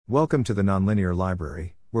Welcome to the Nonlinear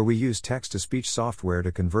Library, where we use text-to-speech software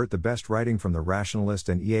to convert the best writing from the rationalist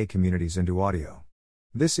and EA communities into audio.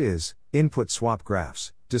 This is Input Swap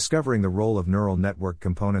Graphs, Discovering the Role of Neural Network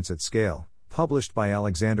Components at Scale, published by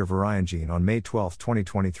Alexandre Variengien on May 12,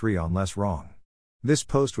 2023 on Less Wrong. This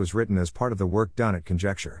post was written as part of the work done at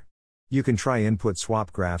Conjecture. You can try Input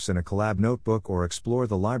Swap Graphs in a Collab notebook or explore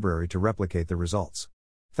the library to replicate the results.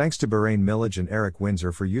 Thanks to Bahrain Millage and Eric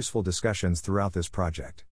Windsor for useful discussions throughout this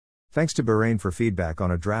project. Thanks to Bahrain for feedback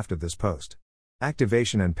on a draft of this post.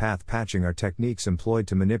 Activation and path patching are techniques employed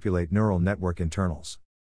to manipulate neural network internals.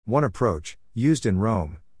 One approach, used in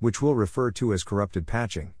Rome, which we'll refer to as corrupted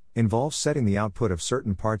patching, involves setting the output of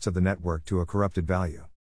certain parts of the network to a corrupted value.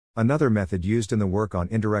 Another method used in the work on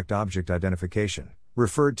indirect object identification,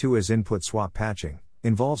 referred to as input swap patching,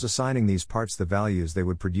 involves assigning these parts the values they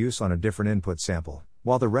would produce on a different input sample,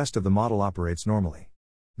 while the rest of the model operates normally.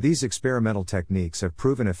 These experimental techniques have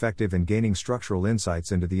proven effective in gaining structural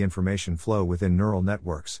insights into the information flow within neural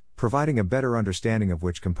networks, providing a better understanding of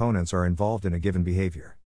which components are involved in a given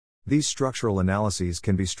behavior. These structural analyses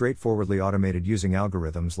can be straightforwardly automated using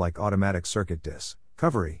algorithms like automatic circuit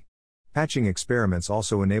discovery. Patching experiments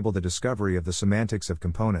also enable the discovery of the semantics of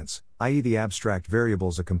components, i.e. the abstract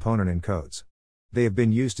variables a component encodes. They have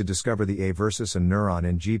been used to discover the A versus N neuron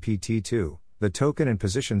in GPT-2, the token and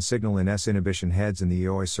position signal in S inhibition heads in the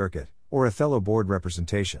EOI circuit, or Othello board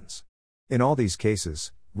representations. In all these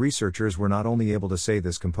cases, researchers were not only able to say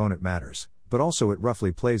this component matters, but also it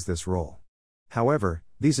roughly plays this role. However,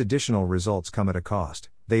 these additional results come at a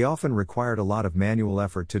cost. They often required a lot of manual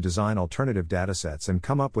effort to design alternative datasets and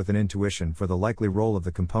come up with an intuition for the likely role of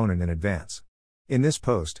the component in advance. In this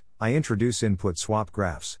post, I introduce input swap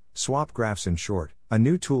graphs in short, a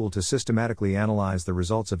new tool to systematically analyze the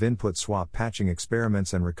results of input swap patching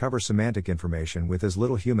experiments and recover semantic information with as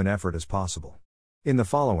little human effort as possible. In the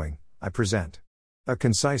following, I present a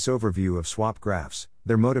concise overview of swap graphs,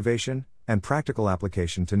 their motivation, and practical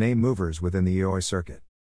application to name movers within the EOI circuit.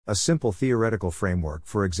 A simple theoretical framework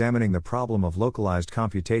for examining the problem of localized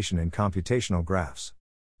computation in computational graphs.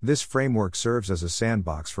 This framework serves as a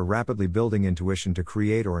sandbox for rapidly building intuition to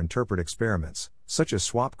create or interpret experiments, such as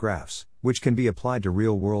swap graphs, which can be applied to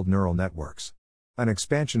real-world neural networks. An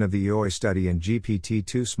expansion of the EOI study in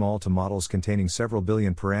GPT-2 small to models containing several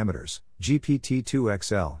billion parameters, GPT-2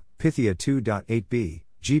 XL, Pythia 2.8b,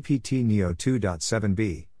 GPT-Neo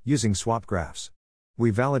 2.7b, using swap graphs. We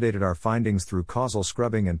validated our findings through causal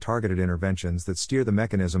scrubbing and targeted interventions that steer the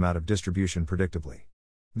mechanism out of distribution predictably.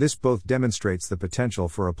 This both demonstrates the potential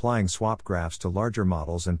for applying swap graphs to larger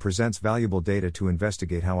models and presents valuable data to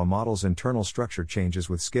investigate how a model's internal structure changes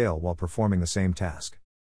with scale while performing the same task.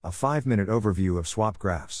 A 5-minute overview of swap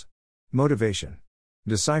graphs. Motivation.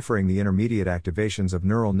 Deciphering the intermediate activations of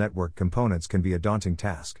neural network components can be a daunting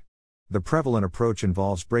task. The prevalent approach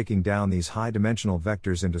involves breaking down these high-dimensional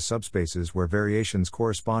vectors into subspaces where variations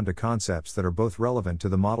correspond to concepts that are both relevant to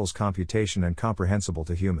the model's computation and comprehensible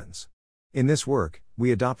to humans. In this work,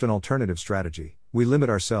 we adopt an alternative strategy. We limit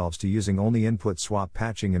ourselves to using only input swap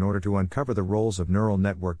patching in order to uncover the roles of neural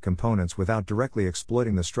network components without directly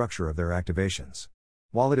exploiting the structure of their activations.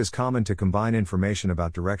 While it is common to combine information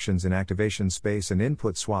about directions in activation space and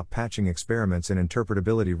input swap patching experiments in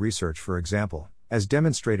interpretability research, for example, as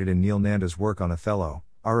demonstrated in Neil Nanda's work on Othello,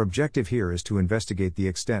 our objective here is to investigate the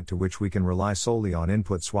extent to which we can rely solely on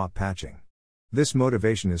input swap patching. This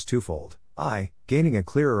motivation is twofold. Gaining a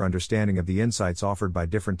clearer understanding of the insights offered by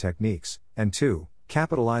different techniques, and 2,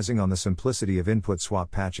 capitalizing on the simplicity of input swap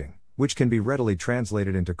patching, which can be readily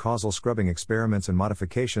translated into causal scrubbing experiments and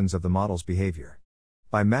modifications of the model's behavior.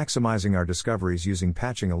 By maximizing our discoveries using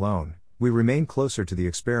patching alone, we remain closer to the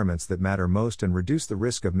experiments that matter most and reduce the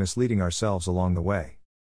risk of misleading ourselves along the way.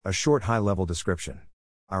 A short high-level description.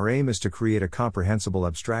 Our aim is to create a comprehensible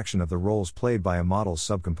abstraction of the roles played by a model's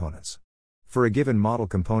subcomponents. For a given model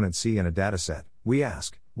component C in a dataset, we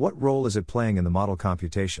ask, what role is it playing in the model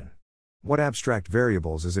computation? What abstract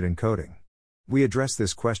variables is it encoding? We address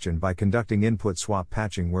this question by conducting input swap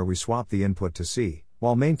patching where we swap the input to C,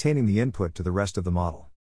 while maintaining the input to the rest of the model.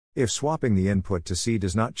 If swapping the input to C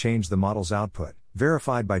does not change the model's output,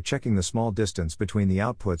 verified by checking the small distance between the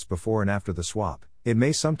outputs before and after the swap, it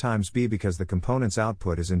may sometimes be because the component's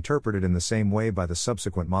output is interpreted in the same way by the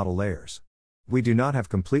subsequent model layers. We do not have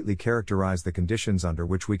completely characterized the conditions under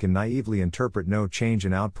which we can naively interpret no change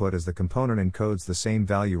in output as the component encodes the same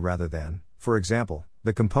value rather than, for example,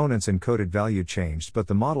 the component's encoded value changed but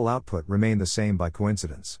the model output remained the same by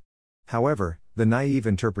coincidence. However, the naive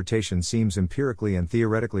interpretation seems empirically and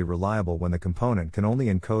theoretically reliable when the component can only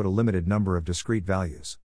encode a limited number of discrete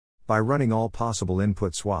values. By running all possible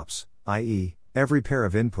input swaps, i.e., every pair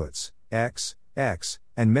of inputs, x, x,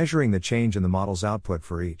 and measuring the change in the model's output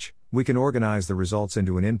for each, we can organize the results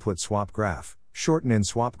into an input swap graph, shortened in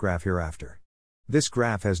swap graph hereafter. This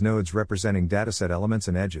graph has nodes representing dataset elements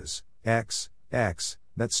and edges, x, x,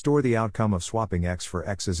 that store the outcome of swapping x for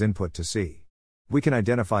x as input to C. We can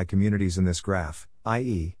identify communities in this graph,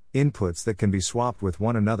 i.e., inputs that can be swapped with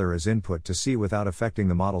one another as input to C without affecting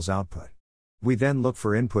the model's output. We then look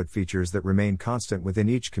for input features that remain constant within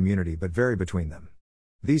each community but vary between them.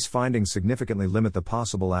 These findings significantly limit the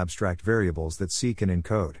possible abstract variables that C can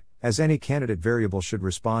encode, as any candidate variable should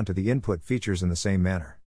respond to the input features in the same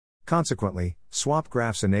manner. Consequently, swap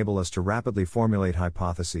graphs enable us to rapidly formulate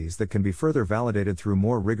hypotheses that can be further validated through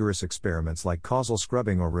more rigorous experiments like causal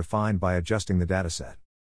scrubbing or refined by adjusting the dataset.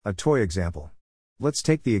 A toy example. Let's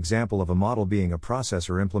take the example of a model being a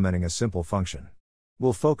processor implementing a simple function.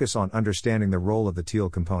 We'll focus on understanding the role of the teal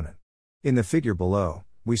component. In the figure below,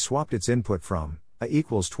 we swapped its input from A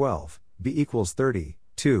equals 12, B equals 30,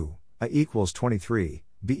 to A equals 23,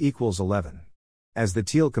 B equals 11. As the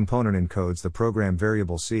teal component encodes the program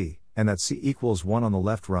variable C, and that C equals 1 on the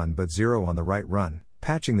left run but 0 on the right run,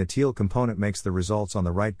 patching the teal component makes the results on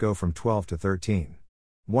the right go from 12 to 13.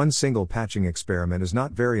 One single patching experiment is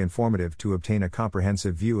not very informative to obtain a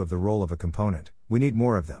comprehensive view of the role of a component, we need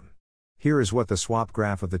more of them. Here is what the swap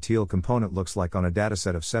graph of the teal component looks like on a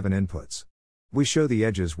dataset of 7 inputs. We show the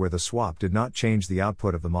edges where the swap did not change the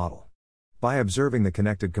output of the model. By observing the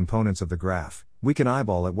connected components of the graph, we can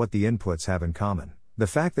eyeball at what the inputs have in common, the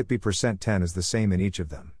fact that B%10 is the same in each of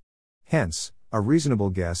them. Hence, a reasonable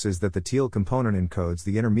guess is that the teal component encodes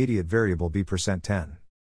the intermediate variable B%10.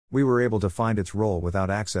 We were able to find its role without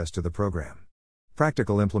access to the program.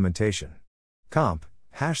 Practical implementation. Comp,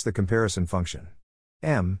 hash the comparison function.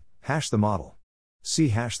 M, hash the model. C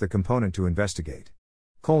hash the component to investigate.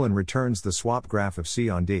 Colon returns the swap graph of C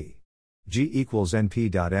on D. G equals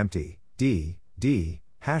np.empty, D, D,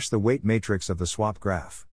 hash the weight matrix of the swap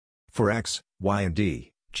graph. For x, y and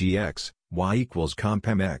d, gx, y equals comp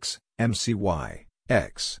mx, mcy,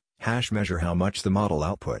 x, hash measure how much the model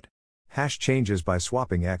output. Hash changes by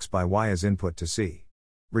swapping x by y as input to C.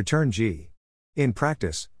 Return G. In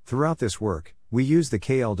practice, throughout this work, we use the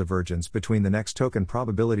KL divergence between the next token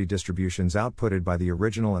probability distributions outputted by the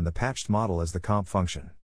original and the patched model as the comp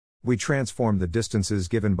function. We transform the distances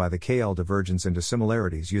given by the KL divergence into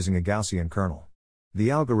similarities using a Gaussian kernel. The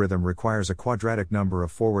algorithm requires a quadratic number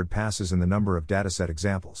of forward passes in the number of dataset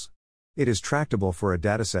examples. It is tractable for a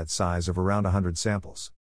dataset size of around 100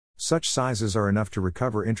 samples. Such sizes are enough to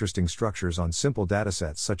recover interesting structures on simple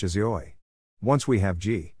datasets such as EOI. Once we have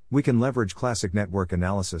G, we can leverage classic network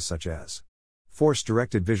analysis such as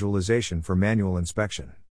force-directed visualization for manual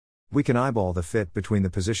inspection. We can eyeball the fit between the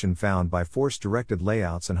position found by force-directed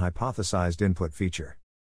layouts and hypothesized input feature.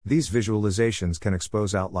 These visualizations can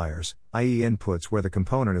expose outliers, i.e. inputs where the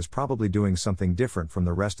component is probably doing something different from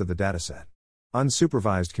the rest of the dataset.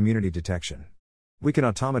 Unsupervised community detection. We can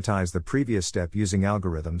automatize the previous step using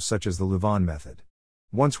algorithms such as the Louvain method.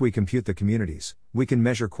 Once we compute the communities, we can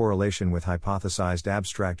measure correlation with hypothesized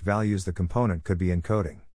abstract values the component could be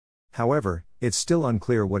encoding. However, it's still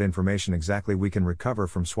unclear what information exactly we can recover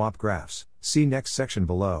from swap graphs, see next section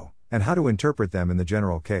below, and how to interpret them in the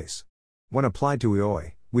general case. When applied to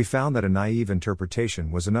EOI, we found that a naive interpretation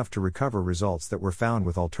was enough to recover results that were found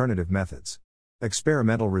with alternative methods.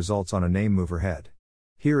 Experimental results on a name mover head.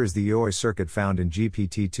 Here is the EOI circuit found in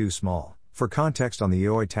GPT-2 small. For context on the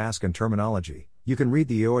EOI task and terminology, you can read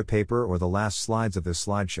the EOI paper or the last slides of this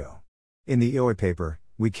slideshow. In the EOI paper,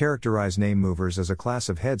 we characterize name movers as a class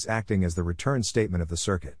of heads acting as the return statement of the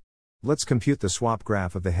circuit. Let's compute the swap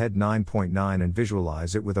graph of the head 9.9 and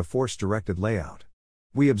visualize it with a force-directed layout.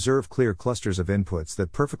 We observe clear clusters of inputs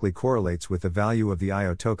that perfectly correlates with the value of the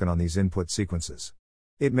IO token on these input sequences.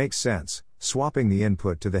 It makes sense, swapping the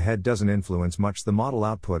input to the head doesn't influence much the model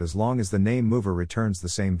output as long as the name mover returns the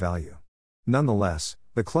same value. Nonetheless,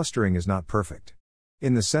 the clustering is not perfect.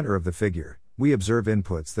 In the center of the figure, we observe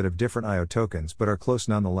inputs that have different IO tokens but are close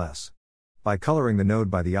nonetheless. By coloring the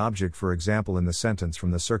node by the object, for example in the sentence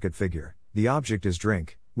from the circuit figure, the object is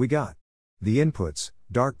drink, we got. The inputs,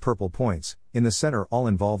 dark purple points, in the center all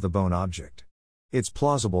involve the bone object. It's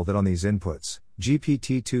plausible that on these inputs,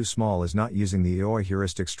 GPT-2 small is not using the EOI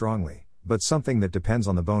heuristic strongly, but something that depends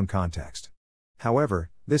on the bone context. However,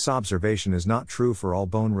 this observation is not true for all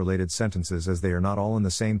bone-related sentences as they are not all in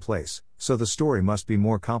the same place, so the story must be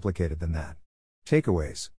more complicated than that.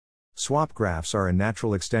 Takeaways. Swap graphs are a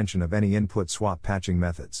natural extension of any input swap patching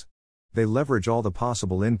methods. They leverage all the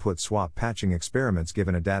possible input swap patching experiments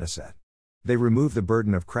given a dataset. They remove the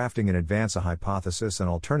burden of crafting in advance a hypothesis and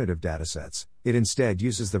alternative datasets, it instead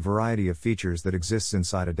uses the variety of features that exists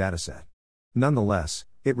inside a dataset. Nonetheless,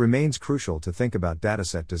 it remains crucial to think about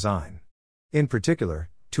dataset design. In particular,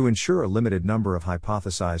 to ensure a limited number of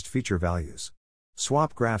hypothesized feature values.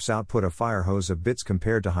 Swap graphs output a fire hose of bits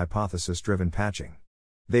compared to hypothesis-driven patching.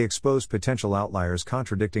 They expose potential outliers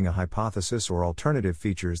contradicting a hypothesis or alternative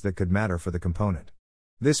features that could matter for the component.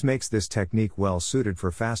 This makes this technique well suited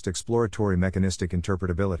for fast exploratory mechanistic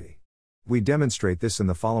interpretability. We demonstrate this in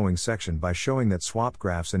the following section by showing that swap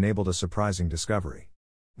graphs enabled a surprising discovery.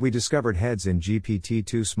 We discovered heads in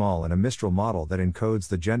GPT-2 and a Mistral model that encodes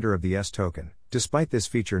the gender of the S token, despite this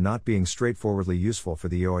feature not being straightforwardly useful for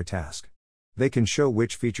the EOI task. They can show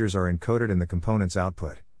which features are encoded in the component's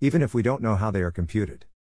output, even if we don't know how they are computed.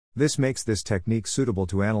 This makes this technique suitable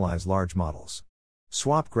to analyze large models.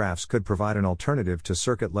 Swap graphs could provide an alternative to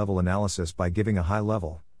circuit-level analysis by giving a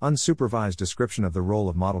high-level, unsupervised description of the role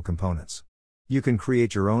of model components. You can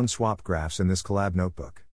create your own swap graphs in this Collab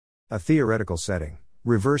notebook. A theoretical setting: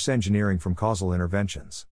 reverse engineering from causal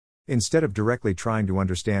interventions. Instead of directly trying to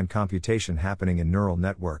understand computation happening in neural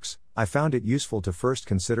networks, I found it useful to first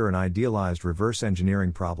consider an idealized reverse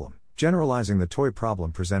engineering problem, generalizing the toy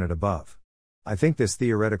problem presented above. I think this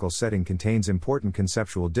theoretical setting contains important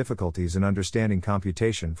conceptual difficulties in understanding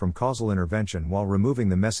computation from causal intervention while removing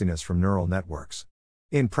the messiness from neural networks.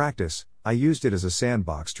 In practice, I used it as a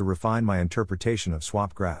sandbox to refine my interpretation of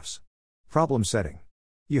swap graphs. Problem setting.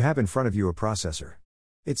 You have in front of you a processor.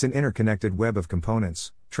 It's an interconnected web of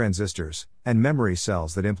components, transistors, and memory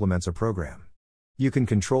cells that implements a program. You can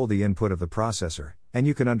control the input of the processor, and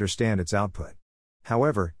you can understand its output.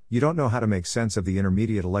 However, you don't know how to make sense of the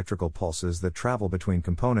intermediate electrical pulses that travel between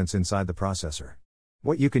components inside the processor.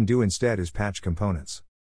 What you can do instead is patch components.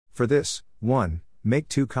 For this, 1. Make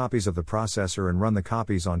 2 copies of the processor and run the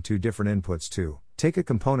copies on 2 different inputs. 2. Take a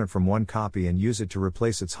component from one copy and use it to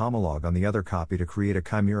replace its homologue on the other copy to create a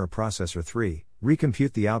chimera processor. 3.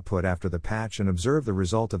 Recompute the output after the patch and observe the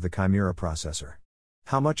result of the chimera processor.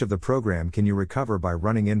 How much of the program can you recover by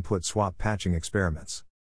running input swap patching experiments?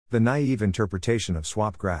 The naive interpretation of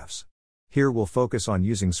swap graphs. Here we'll focus on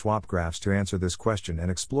using swap graphs to answer this question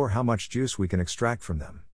and explore how much juice we can extract from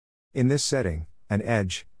them. In this setting, an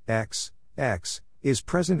edge, x, is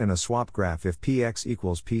present in a swap graph if px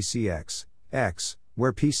equals pcx, x,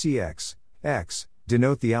 where pcx, x,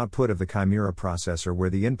 denote the output of the chimera processor where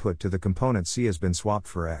the input to the component C has been swapped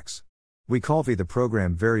for x. We call V the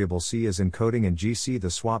program variable C as encoding and GC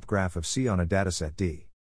the swap graph of C on a dataset D.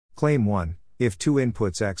 Claim 1. If 2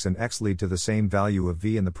 inputs x and x lead to the same value of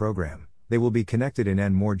V in the program, they will be connected in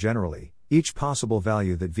N. More generally, each possible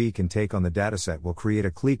value that V can take on the dataset will create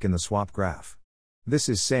a clique in the swap graph. This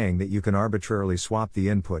is saying that you can arbitrarily swap the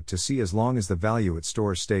input to C as long as the value it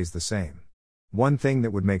stores stays the same. One thing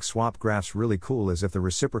that would make swap graphs really cool is if the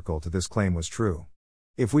reciprocal to this claim was true.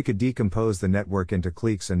 If we could decompose the network into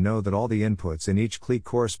cliques and know that all the inputs in each clique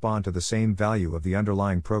correspond to the same value of the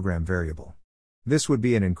underlying program variable. This would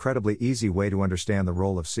be an incredibly easy way to understand the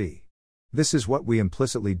role of C. This is what we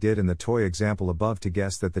implicitly did in the toy example above to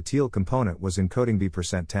guess that the teal component was encoding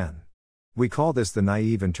B%10. We call this the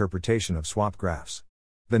naive interpretation of swap graphs.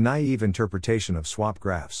 The naive interpretation of swap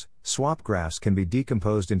graphs can be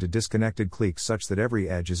decomposed into disconnected cliques such that every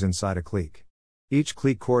edge is inside a clique. Each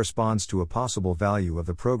clique corresponds to a possible value of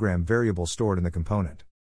the program variable stored in the component.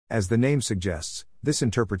 As the name suggests, this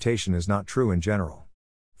interpretation is not true in general.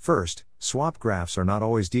 First, swap graphs are not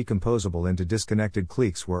always decomposable into disconnected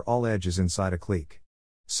cliques where all edge is inside a clique.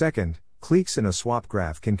 Second, cliques in a swap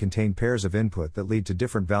graph can contain pairs of input that lead to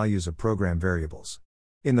different values of program variables.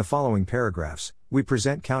 In the following paragraphs, we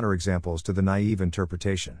present counterexamples to the naive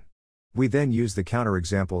interpretation. We then use the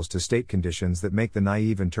counterexamples to state conditions that make the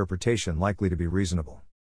naive interpretation likely to be reasonable.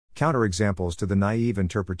 Counterexamples to the naive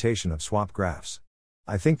interpretation of swap graphs.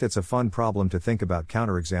 I think that's a fun problem to think about.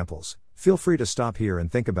 Counterexamples. Feel free to stop here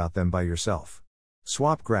and think about them by yourself.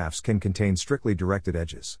 Swap graphs can contain strictly directed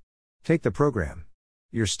edges. Take the program.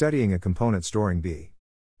 You're studying a component storing B.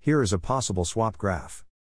 Here is a possible swap graph.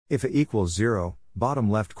 If A equals 0,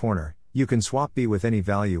 bottom left corner, you can swap B with any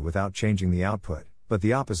value without changing the output, but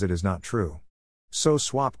the opposite is not true. So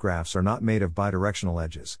swap graphs are not made of bidirectional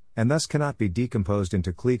edges, and thus cannot be decomposed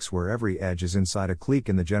into cliques where every edge is inside a clique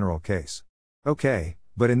in the general case. Okay.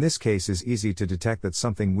 But in this case is easy to detect that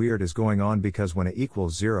something weird is going on because when A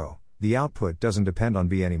equals 0, the output doesn't depend on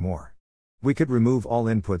B anymore. We could remove all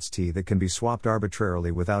inputs T that can be swapped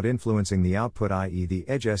arbitrarily without influencing the output, i.e. the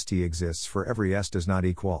edge ST exists for every S does not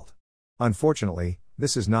equal. Unfortunately,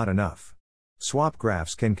 this is not enough. Swap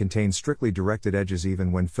graphs can contain strictly directed edges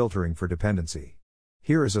even when filtering for dependency.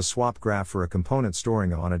 Here is a swap graph for a component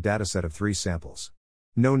storing A on a dataset of 3 samples.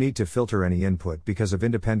 No need to filter any input because of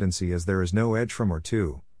independency, as there is no edge from or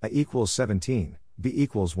to, A equals 17, B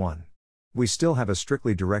equals 1. We still have a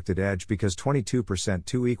strictly directed edge because 22%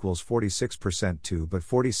 2 equals 46% 2, but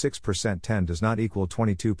 46% 10 does not equal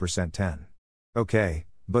 22% 10. Okay,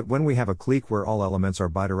 but when we have a clique where all elements are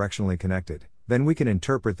bidirectionally connected, then we can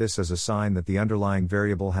interpret this as a sign that the underlying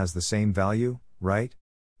variable has the same value, right?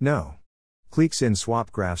 No. Cliques in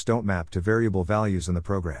swap graphs don't map to variable values in the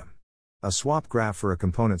program. A swap graph for a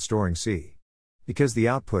component storing C. Because the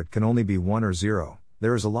output can only be 1 or 0,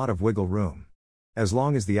 there is a lot of wiggle room. As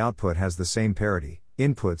long as the output has the same parity,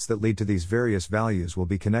 inputs that lead to these various values will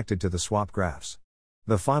be connected to the swap graphs.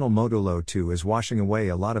 The final modulo 2 is washing away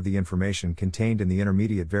a lot of the information contained in the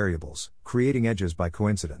intermediate variables, creating edges by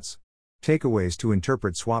coincidence. Takeaways to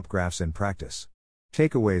interpret swap graphs in practice.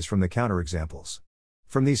 Takeaways from the counterexamples.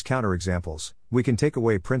 From these counterexamples, we can take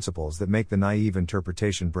away principles that make the naive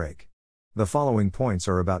interpretation break. The following points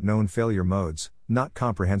are about known failure modes, not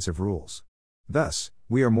comprehensive rules. Thus,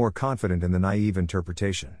 we are more confident in the naive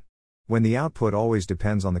interpretation. When the output always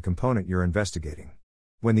depends on the component you're investigating.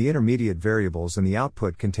 When the intermediate variables in the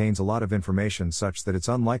output contains a lot of information such that it's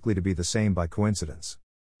unlikely to be the same by coincidence.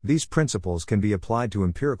 These principles can be applied to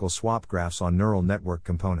empirical swap graphs on neural network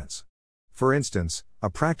components. For instance, a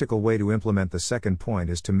practical way to implement the second point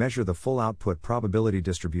is to measure the full output probability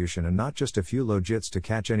distribution and not just a few logits to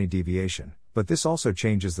catch any deviation, but this also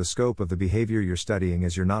changes the scope of the behavior you're studying,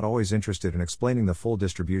 as you're not always interested in explaining the full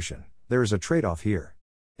distribution. There is a trade-off here.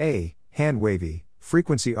 A. Hand-wavy,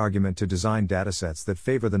 frequency argument to design datasets that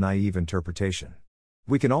favor the naive interpretation.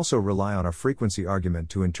 We can also rely on a frequency argument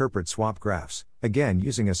to interpret swap graphs, again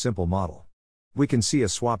using a simple model. We can see a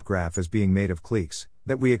swap graph as being made of cliques,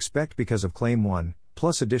 that we expect because of claim 1,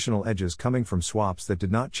 plus additional edges coming from swaps that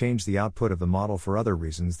did not change the output of the model for other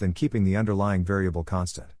reasons than keeping the underlying variable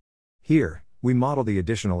constant. Here, we model the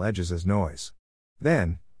additional edges as noise.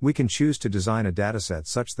 Then, we can choose to design a dataset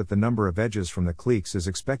such that the number of edges from the cliques is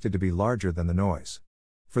expected to be larger than the noise.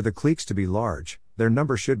 For the cliques to be large, their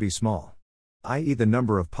number should be small. i.e., the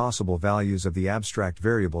number of possible values of the abstract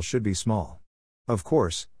variable should be small. Of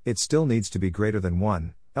course, it still needs to be greater than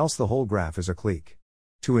 1, else the whole graph is a clique.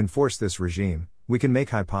 To enforce this regime, we can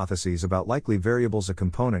make hypotheses about likely variables a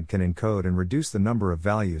component can encode and reduce the number of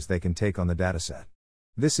values they can take on the dataset.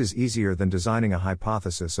 This is easier than designing a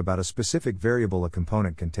hypothesis about a specific variable a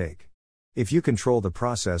component can take. If you control the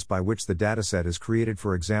process by which the dataset is created,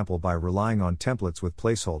 for example by relying on templates with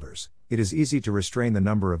placeholders, it is easy to restrain the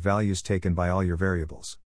number of values taken by all your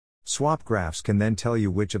variables. Swap graphs can then tell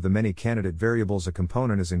you which of the many candidate variables a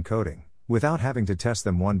component is encoding, without having to test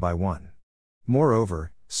them one by one.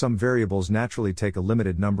 Moreover, some variables naturally take a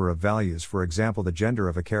limited number of values, for example the gender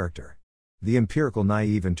of a character. The empirical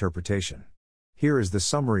naive interpretation. Here is the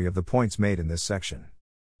summary of the points made in this section.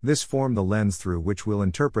 This form the lens through which we'll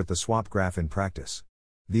interpret the swap graph in practice.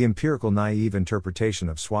 The empirical naive interpretation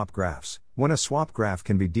of swap graphs. When a swap graph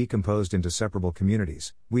can be decomposed into separable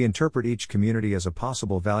communities, we interpret each community as a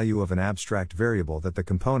possible value of an abstract variable that the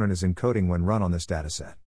component is encoding when run on this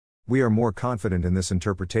dataset. We are more confident in this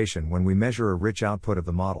interpretation when we measure a rich output of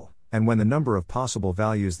the model, and when the number of possible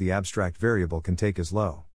values the abstract variable can take is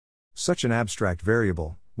low. Such an abstract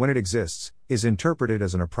variable, when it exists, is interpreted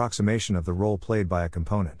as an approximation of the role played by a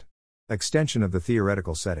component. Extension of the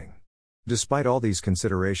theoretical setting. Despite all these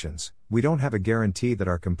considerations, we don't have a guarantee that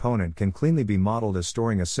our component can cleanly be modeled as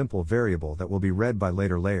storing a simple variable that will be read by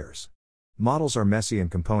later layers. Models are messy and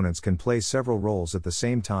components can play several roles at the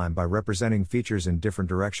same time by representing features in different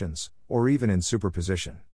directions, or even in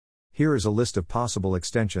superposition. Here is a list of possible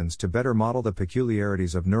extensions to better model the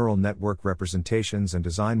peculiarities of neural network representations and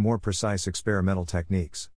design more precise experimental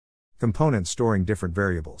techniques. Components storing different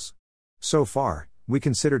variables. So far, we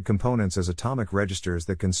considered components as atomic registers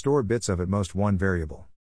that can store bits of at most one variable.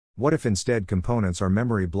 What if instead components are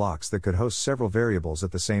memory blocks that could host several variables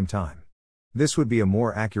at the same time? This would be a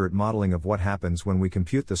more accurate modeling of what happens when we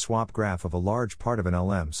compute the swap graph of a large part of an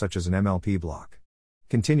LM such as an MLP block.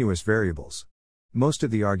 Continuous variables. Most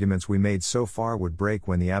of the arguments we made so far would break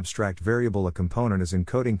when the abstract variable a component is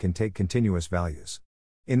encoding can take continuous values.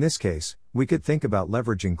 In this case, we could think about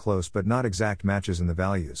leveraging close but not exact matches in the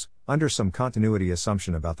values, under some continuity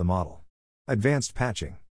assumption about the model. Advanced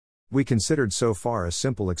patching. We considered so far a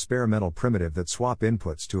simple experimental primitive that swap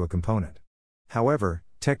inputs to a component. However,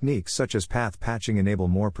 techniques such as path patching enable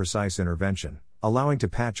more precise intervention, allowing to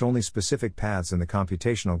patch only specific paths in the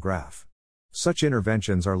computational graph. Such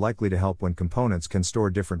interventions are likely to help when components can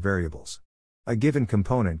store different variables. A given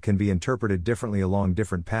component can be interpreted differently along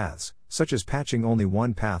different paths, such as patching only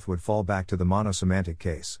one path would fall back to the monosemantic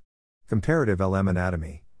case. Comparative LM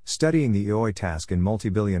anatomy. Studying the EOI task in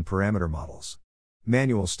multi-billion parameter models.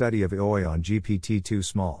 Manual study of EOI on GPT-2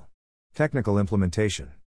 small. Technical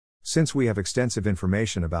implementation. Since we have extensive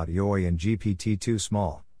information about EOI and GPT-2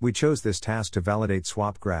 small, we chose this task to validate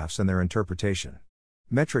swap graphs and their interpretation.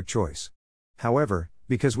 Metric choice. However,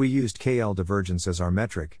 because we used KL divergence as our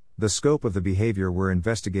metric, the scope of the behavior we're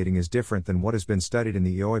investigating is different than what has been studied in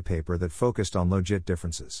the EOI paper that focused on logit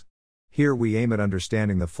differences. Here we aim at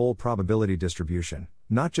understanding the full probability distribution,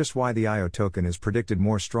 not just why the IO token is predicted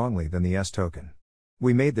more strongly than the S token.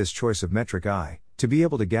 We made this choice of metric I, to be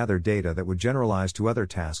able to gather data that would generalize to other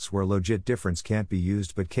tasks where logit difference can't be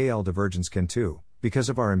used but KL divergence can too. Because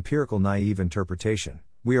of our empirical naive interpretation,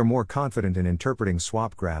 we are more confident in interpreting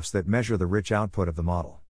swap graphs that measure the rich output of the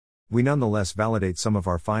model. We nonetheless validate some of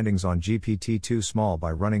our findings on GPT-2 small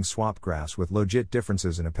by running swap graphs with logit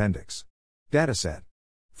differences in appendix. Dataset.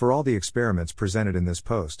 For all the experiments presented in this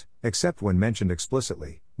post, except when mentioned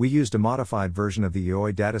explicitly, we used a modified version of the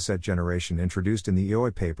EOI dataset generation introduced in the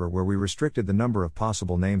EOI paper where we restricted the number of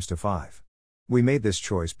possible names to 5. We made this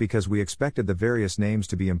choice because we expected the various names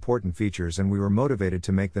to be important features and we were motivated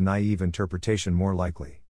to make the naive interpretation more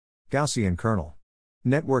likely. Gaussian kernel.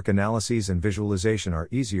 Network analyses and visualization are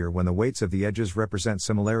easier when the weights of the edges represent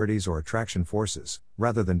similarities or attraction forces,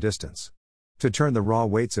 rather than distance. To turn the raw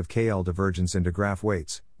weights of KL divergence into graph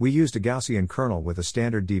weights, we used a Gaussian kernel with a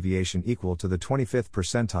standard deviation equal to the 25th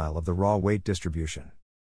percentile of the raw weight distribution.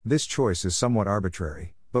 This choice is somewhat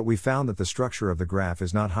arbitrary, but we found that the structure of the graph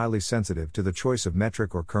is not highly sensitive to the choice of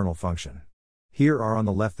metric or kernel function. Here are on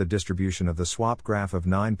the left the distribution of the swap graph of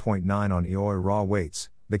 9.9 on EOI raw weights,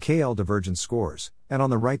 the KL divergence scores, and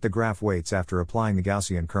on the right the graph weights after applying the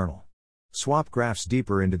Gaussian kernel. Swap graphs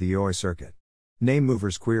deeper into the EOI circuit. Name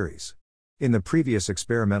movers queries. In the previous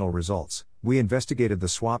experimental results, we investigated the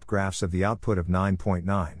swap graphs of the output of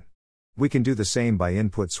 9.9. We can do the same by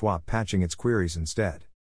input swap patching its queries instead.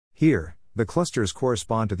 Here, the clusters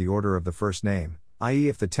correspond to the order of the first name, i.e.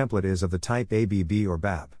 if the template is of the type ABB or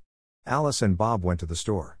BAB. Alice and Bob went to the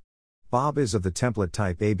store. Bob is of the template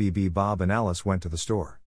type ABB. Bob and Alice went to the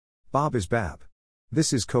store. Bob is BAB.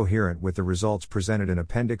 This is coherent with the results presented in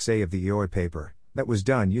Appendix A of the EOI paper, that was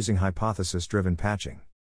done using hypothesis-driven patching.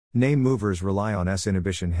 Name movers rely on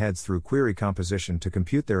S-inhibition heads through query composition to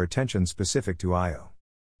compute their attention specific to I/O.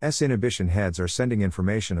 S-inhibition heads are sending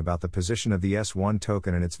information about the position of the S1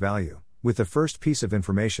 token and its value, with the first piece of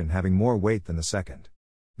information having more weight than the second.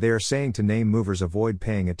 They are saying to name movers avoid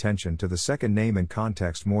paying attention to the second name in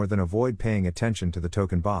context more than avoid paying attention to the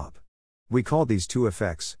token Bob. We call these two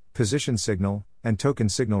effects, position signal, and token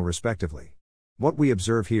signal respectively. What we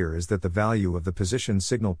observe here is that the value of the position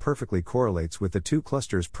signal perfectly correlates with the two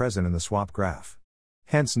clusters present in the swap graph.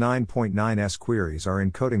 Hence 9.9's queries are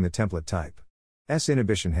encoding the template type.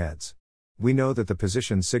 S-inhibition heads. We know that the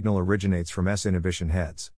position signal originates from S-inhibition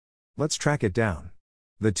heads. Let's track it down.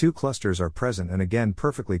 The two clusters are present and again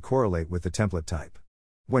perfectly correlate with the template type.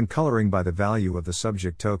 When coloring by the value of the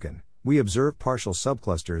subject token, we observe partial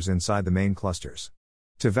subclusters inside the main clusters.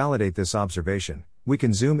 To validate this observation, we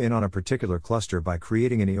can zoom in on a particular cluster by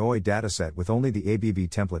creating an EOI dataset with only the ABB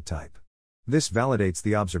template type. This validates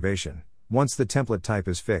the observation. Once the template type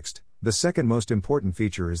is fixed, the second most important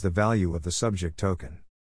feature is the value of the subject token.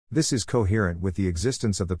 This is coherent with the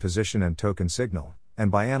existence of the position and token signal,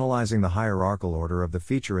 and by analyzing the hierarchical order of the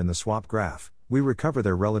feature in the swap graph, we recover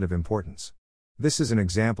their relative importance. This is an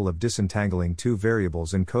example of disentangling two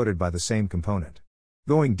variables encoded by the same component.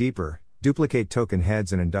 Going deeper, duplicate token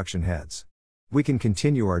heads and induction heads. We can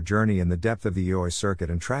continue our journey in the depth of the EOI circuit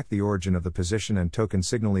and track the origin of the position and token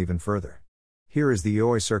signal even further. Here is the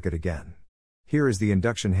EOI circuit again. Here is the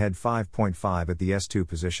induction head 5.5 at the S2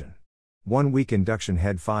 position. 1 weak induction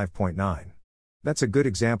head 5.9. That's a good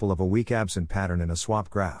example of a weak absent pattern in a swap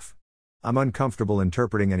graph. I'm uncomfortable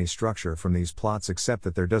interpreting any structure from these plots except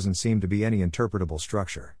that there doesn't seem to be any interpretable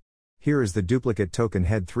structure. Here is the duplicate token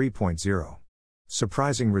head 3.0.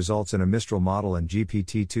 Surprising results in a Mistral model and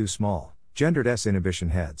GPT-2 small, gendered S-inhibition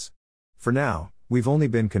heads. For now, we've only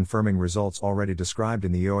been confirming results already described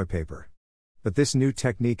in the EOI paper. But this new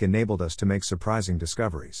technique enabled us to make surprising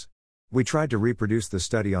discoveries. We tried to reproduce the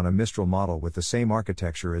study on a Mistral model with the same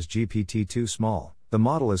architecture as GPT-2 small. The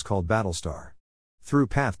model is called Battlestar. Through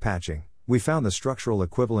path patching, we found the structural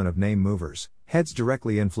equivalent of name movers, heads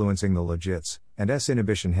directly influencing the logits, and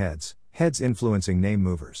S-inhibition heads, heads influencing name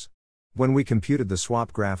movers. When we computed the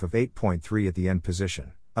swap graph of 8.3 at the end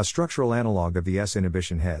position, a structural analog of the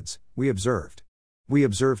S-inhibition heads, we observed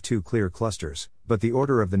two clear clusters, but the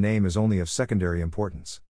order of the name is only of secondary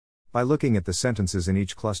importance. By looking at the sentences in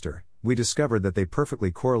each cluster, we discovered that they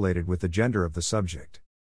perfectly correlated with the gender of the subject.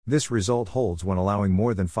 This result holds when allowing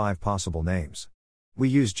more than 5 possible names. We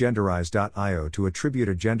use genderize.io to attribute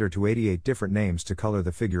a gender to 88 different names to color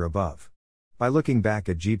the figure above. By looking back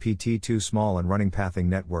at GPT-2 small and running pathing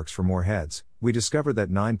networks for more heads, we discovered that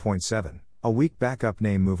 9.7, a weak backup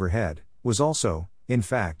name mover head, was also, in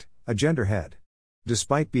fact, a gender head.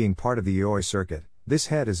 Despite being part of the EOI circuit, this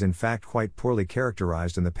head is in fact quite poorly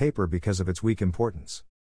characterized in the paper because of its weak importance.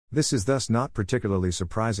 This is thus not particularly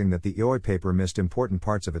surprising that the EOI paper missed important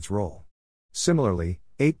parts of its role. Similarly,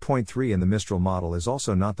 8.3 in the Mistral model is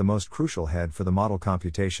also not the most crucial head for the model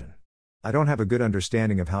computation. I don't have a good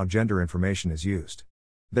understanding of how gender information is used.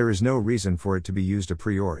 There is no reason for it to be used a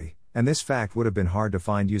priori, and this fact would have been hard to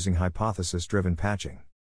find using hypothesis-driven patching.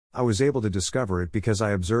 I was able to discover it because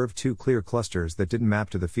I observed 2 clear clusters that didn't map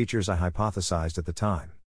to the features I hypothesized at the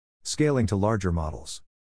time. Scaling to larger models.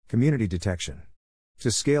 Community detection.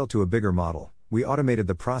 To scale to a bigger model, we automated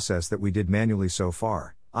the process that we did manually so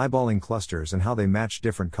far, eyeballing clusters and how they match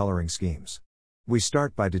different coloring schemes. We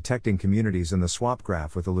start by detecting communities in the swap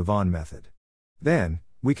graph with the Louvain method. Then,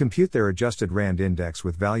 we compute their adjusted RAND index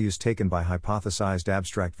with values taken by hypothesized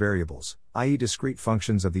abstract variables, i.e. discrete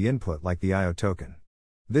functions of the input like the IO token.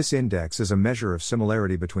 This index is a measure of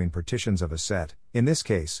similarity between partitions of a set, in this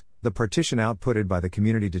case, the partition outputted by the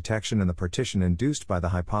community detection and the partition induced by the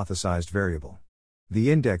hypothesized variable. The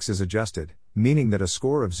index is adjusted, meaning that a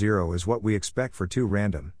score of 0 is what we expect for 2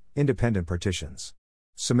 random, independent partitions.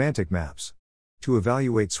 Semantic maps. To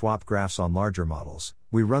evaluate swap graphs on larger models,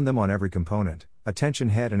 we run them on every component, attention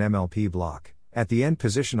head and MLP block, at the end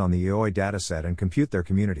position on the EOI dataset and compute their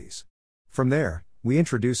communities. From there, we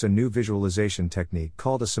introduce a new visualization technique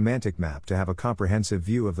called a semantic map to have a comprehensive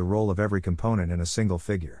view of the role of every component in a single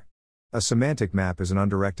figure. A semantic map is an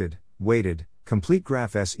undirected, weighted, complete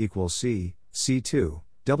graph S equals C, C2,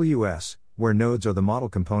 WS, where nodes are the model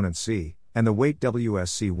component C, and the weight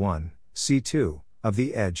WS C1, C2, of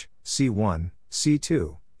the edge, C1,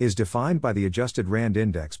 C2, is defined by the adjusted RAND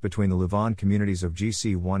index between the Louvain communities of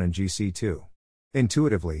GC1 and GC2.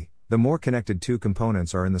 Intuitively, the more connected 2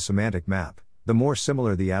 components are in the semantic map, the more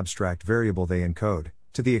similar the abstract variable they encode,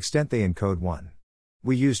 to the extent they encode one.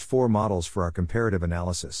 We used 4 models for our comparative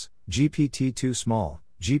analysis: GPT-2 Small,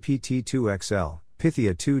 GPT-2 XL,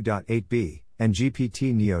 Pythia 2.8b, and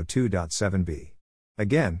GPT-Neo 2.7b.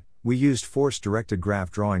 Again, we used force-directed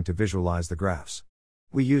graph drawing to visualize the graphs.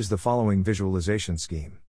 We use the following visualization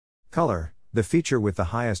scheme. Color, the feature with the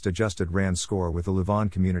highest adjusted RAND score with the Louvain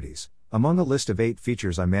communities, among a list of 8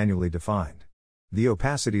 features I manually defined. The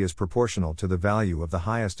opacity is proportional to the value of the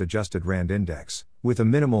highest adjusted RAND index, with a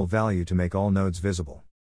minimal value to make all nodes visible.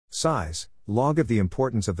 Size, log of the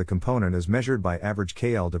importance of the component as measured by average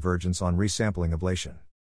KL divergence on resampling ablation.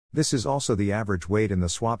 This is also the average weight in the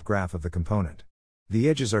swap graph of the component. The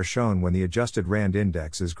edges are shown when the adjusted RAND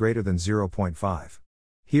index is greater than 0.5.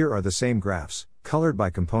 Here are the same graphs, colored by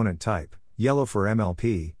component type, yellow for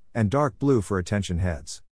MLP, and dark blue for attention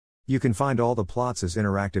heads. You can find all the plots as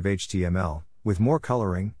interactive HTML, with more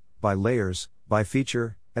coloring, by layers, by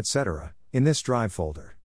feature, etc., in this Drive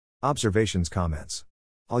folder. Observations comments.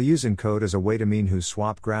 I'll use encode as a way to mean whose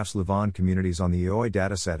swap graphs Louvain communities on the EOI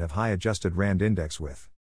dataset have high adjusted RAND index with.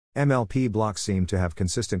 MLP blocks seem to have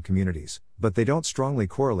consistent communities, but they don't strongly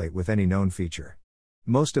correlate with any known feature.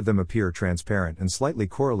 Most of them appear transparent and slightly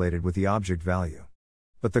correlated with the object value.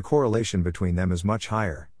 But the correlation between them is much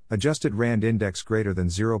higher, adjusted RAND index greater than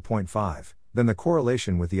 0.5, than the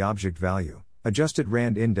correlation with the object value, adjusted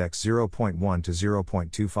RAND index 0.1 to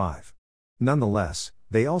 0.25. Nonetheless,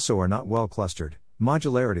 they also are not well clustered,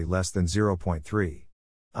 modularity less than 0.3.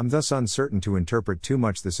 I'm thus uncertain to interpret too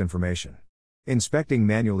much this information. Inspecting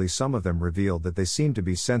manually, some of them revealed that they seem to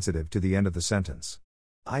be sensitive to the end of the sentence,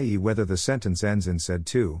 i.e. whether the sentence ends in said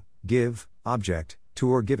to, give, object, to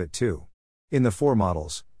or give it to. In the 4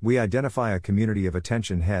 models, we identify a community of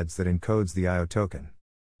attention heads that encodes the IO token.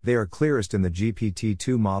 They are clearest in the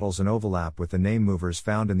GPT-2 models and overlap with the name movers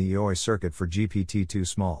found in the EOI circuit for GPT-2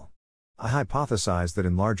 Small. I hypothesize that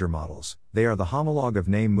in larger models, they are the homologue of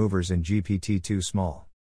name movers in GPT-2 Small.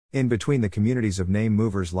 In between the communities of name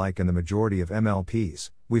movers like and the majority of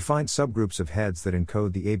MLPs, we find subgroups of heads that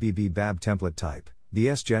encode the ABB-BAB template type, the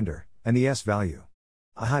S-gender, and the S-value.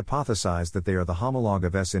 I hypothesize that they are the homologue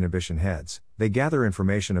of S-inhibition heads. They gather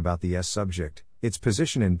information about the S-subject, its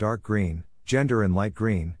position in dark green, gender in light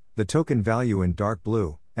green, the token value in dark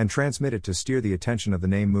blue, and transmit it to steer the attention of the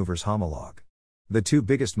name mover's homologue. The 2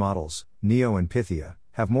 biggest models, Neo and Pythia,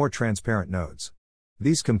 have more transparent nodes.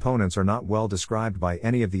 These components are not well described by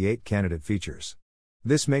any of the 8 candidate features.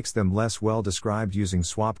 This makes them less well described using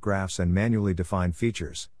swap graphs and manually defined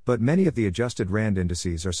features, but many of the adjusted RAND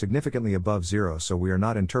indices are significantly above zero, so we are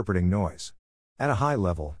not interpreting noise. At a high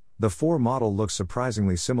level, the 4 model looks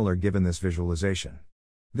surprisingly similar given this visualization.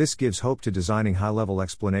 This gives hope to designing high-level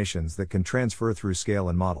explanations that can transfer through scale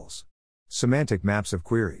and models. Semantic maps of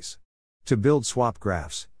queries. To build swap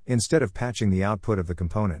graphs, instead of patching the output of the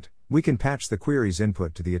component, we can patch the query's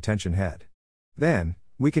input to the attention head. Then,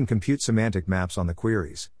 we can compute semantic maps on the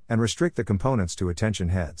queries, and restrict the components to attention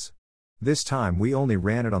heads. This time we only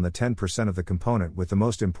ran it on the 10% of the component with the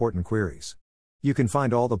most important queries. You can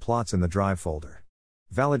find all the plots in the drive folder.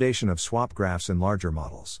 Validation of swap graphs in larger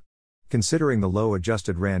models. Considering the low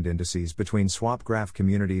adjusted RAND indices between swap graph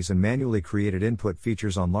communities and manually created input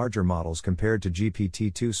features on larger models compared to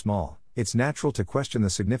GPT-2 small, it's natural to question the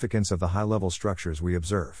significance of the high-level structures we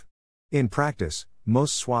observe. In practice,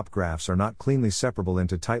 most swap graphs are not cleanly separable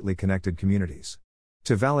into tightly connected communities.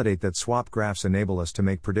 To validate that swap graphs enable us to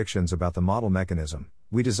make predictions about the model mechanism,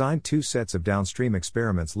 we designed 2 sets of downstream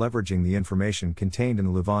experiments leveraging the information contained in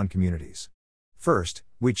the Louvain communities. First,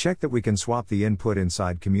 we check that we can swap the input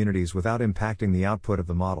inside communities without impacting the output of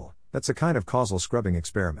the model. That's a kind of causal scrubbing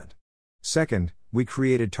experiment. Second, we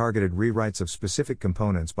created targeted rewrites of specific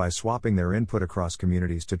components by swapping their input across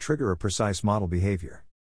communities to trigger a precise model behavior.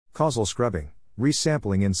 Causal scrubbing,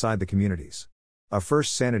 resampling inside the communities. A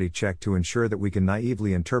first sanity check to ensure that we can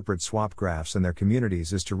naively interpret swap graphs and their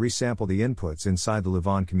communities is to resample the inputs inside the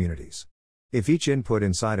Louvain communities. If each input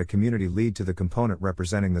inside a community lead to the component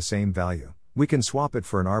representing the same value, we can swap it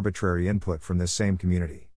for an arbitrary input from this same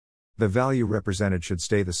community. The value represented should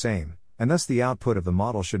stay the same, and thus the output of the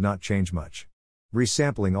model should not change much.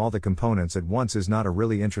 Resampling all the components at once is not a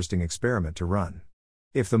really interesting experiment to run.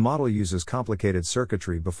 If the model uses complicated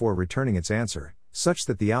circuitry before returning its answer, such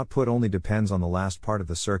that the output only depends on the last part of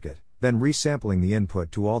the circuit, then resampling the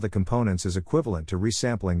input to all the components is equivalent to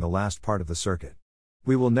resampling the last part of the circuit.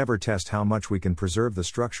 We will never test how much we can preserve the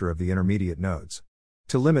structure of the intermediate nodes.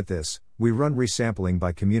 To limit this, we run resampling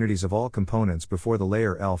by communities of all components before the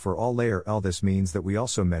layer L for all layer L. This means that we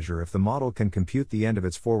also measure if the model can compute the end of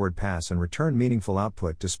its forward pass and return meaningful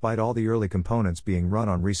output despite all the early components being run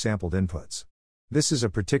on resampled inputs. This is a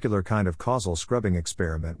particular kind of causal scrubbing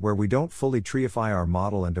experiment where we don't fully treeify our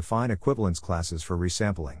model and define equivalence classes for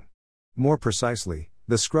resampling. More precisely,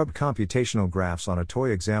 the scrubbed computational graphs on a toy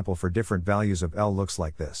example for different values of L looks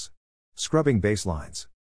like this. Scrubbing baselines.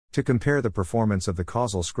 To compare the performance of the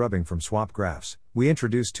causal scrubbing from swap graphs, we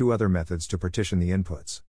introduce 2 other methods to partition the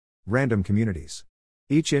inputs. Random communities.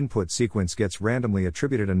 Each input sequence gets randomly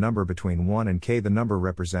attributed a number between 1 and k. The number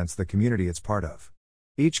represents the community it's part of.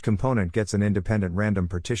 Each component gets an independent random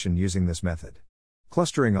partition using this method.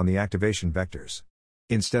 Clustering on the activation vectors.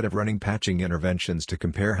 Instead of running patching interventions to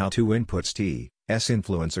compare how 2 inputs T, S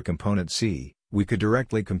influence a component C, we could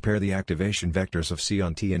directly compare the activation vectors of C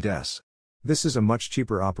on T and S. This is a much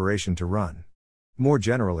cheaper operation to run. More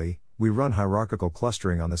generally, we run hierarchical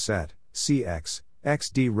clustering on the set CX,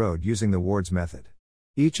 XD road using the Ward's method.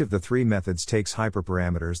 Each of the 3 methods takes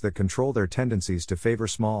hyperparameters that control their tendencies to favor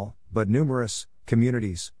small, but numerous,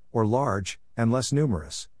 communities, or large, and less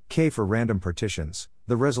numerous, K for random partitions.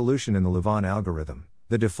 The resolution in the Louvain algorithm,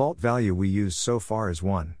 the default value we used so far is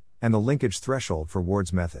 1, and the linkage threshold for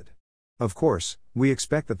Ward's method. Of course, we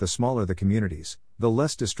expect that the smaller the communities, the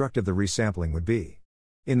less destructive the resampling would be.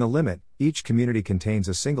 In the limit, each community contains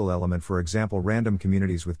a single element, for example random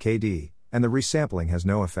communities with KD, and the resampling has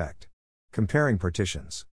no effect. Comparing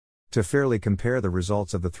partitions. To fairly compare the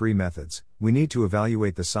results of the 3 methods, we need to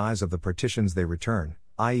evaluate the size of the partitions they return,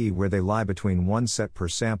 i.e. where they lie between 1 set per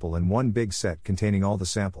sample and 1 big set containing all the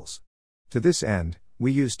samples. To this end,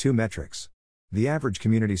 we use 2 metrics. The average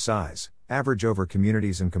community size, average over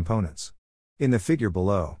communities and components. In the figure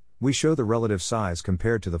below, we show the relative size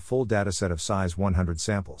compared to the full dataset of size 100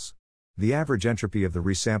 samples. The average entropy of the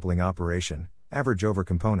resampling operation, average over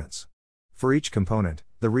components. For each component,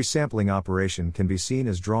 the resampling operation can be seen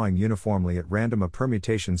as drawing uniformly at random a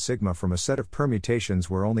permutation sigma from a set of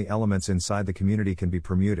permutations where only elements inside the community can be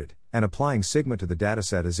permuted, and applying sigma to the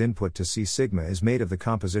dataset as input to C. Sigma is made of the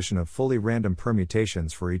composition of fully random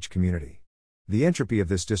permutations for each community. The entropy of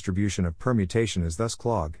this distribution of permutation is thus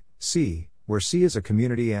clog C, where C is a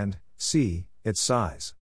community and C, its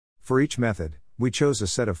size. For each method, we chose a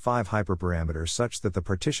set of 5 hyperparameters such that the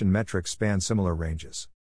partition metrics span similar ranges.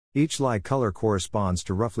 Each light color corresponds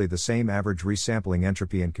to roughly the same average resampling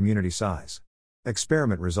entropy and community size.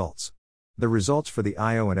 Experiment results. The results for the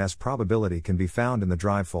IO and S probability can be found in the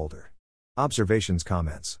drive folder. Observations.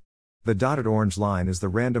 Comments. The dotted orange line is the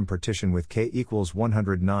random partition with k equals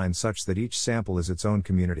 109 such that each sample is its own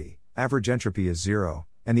community, average entropy is 0,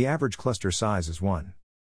 and the average cluster size is 1.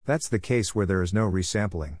 That's the case where there is no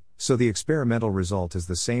resampling, so the experimental result is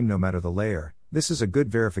the same no matter the layer. This is a good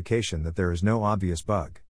verification that there is no obvious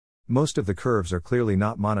bug. Most of the curves are clearly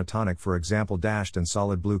not monotonic, for example dashed and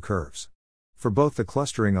solid blue curves. For both the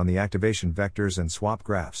clustering on the activation vectors and swap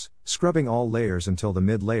graphs, scrubbing all layers until the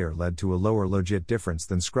mid-layer led to a lower logit difference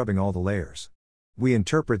than scrubbing all the layers. We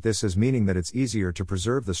interpret this as meaning that it's easier to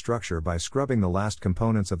preserve the structure by scrubbing the last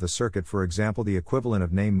components of the circuit, for example the equivalent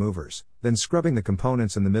of name movers, than scrubbing the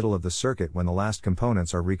components in the middle of the circuit when the last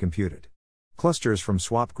components are recomputed. Clusters from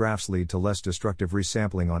swap graphs lead to less destructive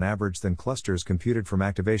resampling on average than clusters computed from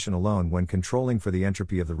activation alone when controlling for the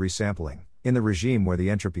entropy of the resampling, in the regime where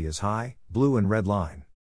the entropy is high, blue and red line.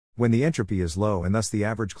 When the entropy is low and thus the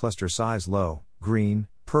average cluster size low, green,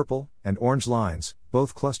 purple, and orange lines,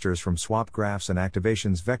 both clusters from swap graphs and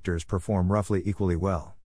activations vectors perform roughly equally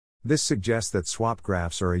well. This suggests that swap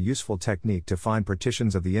graphs are a useful technique to find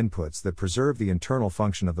partitions of the inputs that preserve the internal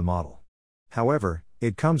function of the model. However,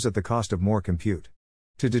 it comes at the cost of more compute.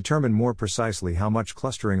 To determine more precisely how much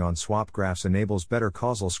clustering on swap graphs enables better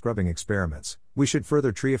causal scrubbing experiments, we should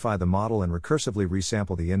further treify the model and recursively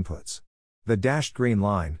resample the inputs. The dashed green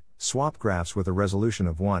line, swap graphs with a resolution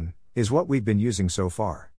of 1, is what we've been using so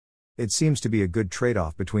far. It seems to be a good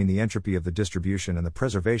trade-off between the entropy of the distribution and the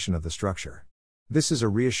preservation of the structure. This is a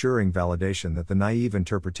reassuring validation that the naive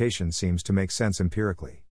interpretation seems to make sense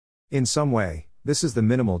empirically. In some way, this is the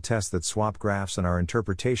minimal test that swap graphs and our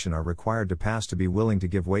interpretation are required to pass to be willing to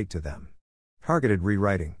give weight to them. Targeted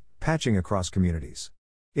rewriting, patching across communities.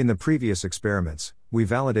 In the previous experiments, we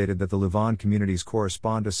validated that the Louvain communities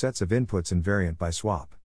correspond to sets of inputs invariant by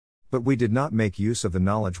swap. But we did not make use of the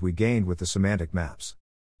knowledge we gained with the semantic maps.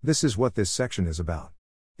 This is what this section is about.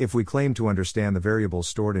 If we claim to understand the variables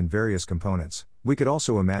stored in various components, we could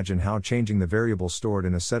also imagine how changing the variables stored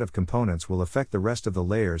in a set of components will affect the rest of the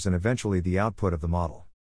layers and eventually the output of the model.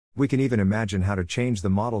 We can even imagine how to change the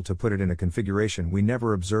model to put it in a configuration we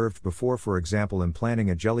never observed before, for example implanting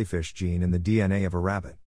a jellyfish gene in the DNA of a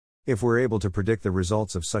rabbit. If we're able to predict the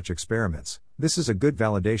results of such experiments, this is a good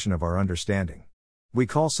validation of our understanding. We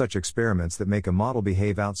call such experiments that make a model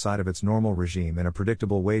behave outside of its normal regime in a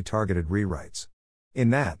predictable way targeted rewrites. In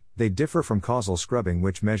that, they differ from causal scrubbing,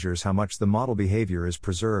 which measures how much the model behavior is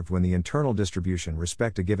preserved when the internal distribution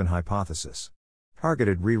respect a given hypothesis.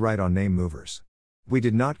 Targeted rewrite on name movers. We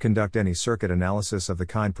did not conduct any circuit analysis of the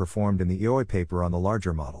kind performed in the EOI paper on the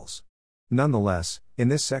larger models. Nonetheless, in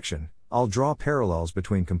this section, I'll draw parallels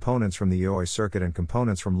between components from the EOI circuit and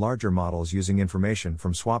components from larger models using information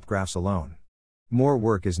from swap graphs alone. More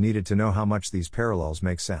work is needed to know how much these parallels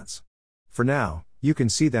make sense. For now, you can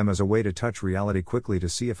see them as a way to touch reality quickly to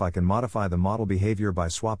see if I can modify the model behavior by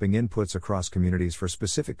swapping inputs across communities for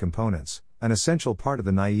specific components, an essential part of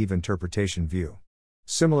the naive interpretation view.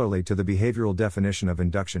 Similarly to the behavioral definition of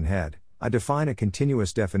induction head, I define a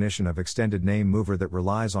continuous definition of extended name mover that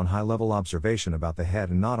relies on high-level observation about the head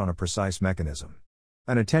and not on a precise mechanism.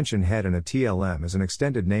 An attention head in a TLM is an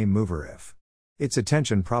extended name mover if its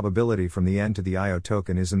attention probability from the end to the IO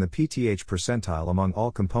token is in the PTH percentile among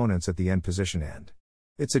all components at the end position and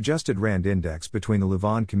its adjusted RAND index between the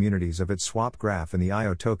Louvain communities of its swap graph and the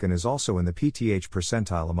IO token is also in the PTH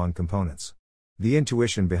percentile among components. The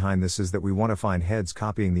intuition behind this is that we want to find heads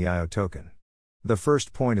copying the IO token. The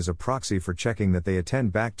first point is a proxy for checking that they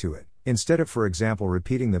attend back to it, instead of for example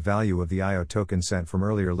repeating the value of the IO token sent from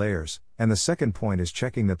earlier layers, and the second point is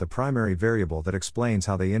checking that the primary variable that explains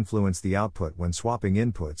how they influence the output when swapping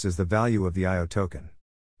inputs is the value of the IO token.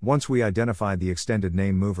 Once we identified the extended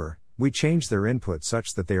name mover, we change their input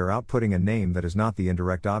such that they are outputting a name that is not the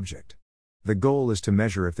indirect object. The goal is to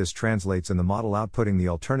measure if this translates in the model outputting the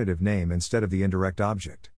alternative name instead of the indirect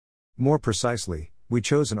object. More precisely, we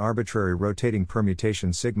chose an arbitrary rotating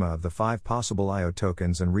permutation sigma of the 5 possible IO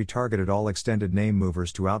tokens and retargeted all extended name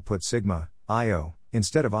movers to output sigma, IO,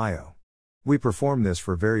 instead of IO. We perform this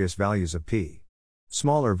for various values of P.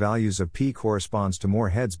 Smaller values of P corresponds to more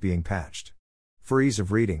heads being patched. For ease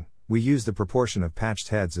of reading, we use the proportion of patched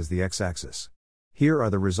heads as the x-axis. Here are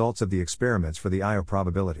the results of the experiments for the IO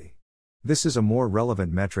probability. This is a more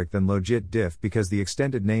relevant metric than logit diff because the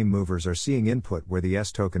extended name movers are seeing input where the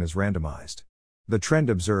S token is randomized. The trend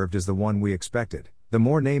observed is the one we expected. The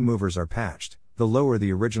more name movers are patched, the lower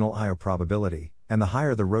the original IO probability, and the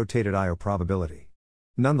higher the rotated IO probability.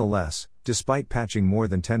 Nonetheless, despite patching more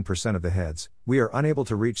than 10% of the heads, we are unable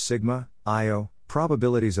to reach sigma, IO,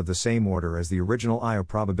 probabilities of the same order as the original IO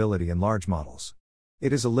probability in large models.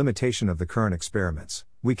 It is a limitation of the current experiments.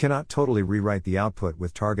 We cannot totally rewrite the output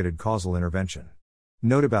with targeted causal intervention.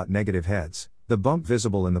 Note about negative heads. The bump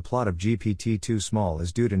visible in the plot of GPT-2 small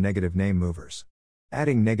is due to negative name movers.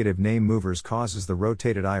 Adding negative name movers causes the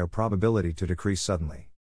rotated I/O probability to decrease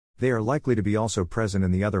suddenly. They are likely to be also present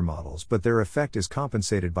in the other models, but their effect is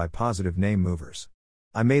compensated by positive name movers.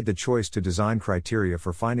 I made the choice to design criteria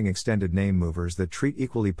for finding extended name movers that treat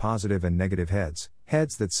equally positive and negative heads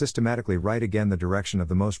that systematically write again the direction of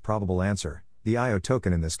the most probable answer, the I/O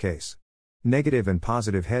token in this case. Negative and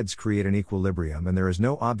positive heads create an equilibrium, and there is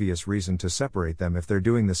no obvious reason to separate them if they're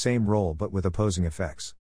doing the same role but with opposing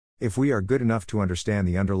effects. If we are good enough to understand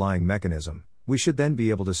the underlying mechanism, we should then be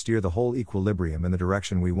able to steer the whole equilibrium in the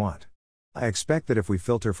direction we want. I expect that if we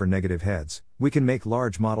filter for negative heads, we can make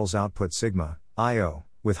large models output sigma, I/O,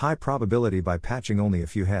 with high probability by patching only a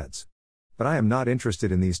few heads. But I am not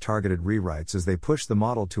interested in these targeted rewrites as they push the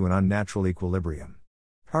model to an unnatural equilibrium.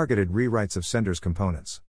 Targeted rewrites of senders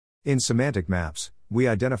components. In semantic maps, we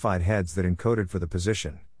identified heads that encoded for the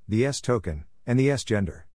position, the S token, and the S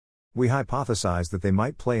gender. We hypothesized that they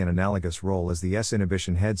might play an analogous role as the S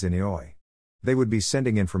inhibition heads in EOI. They would be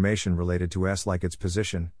sending information related to S like its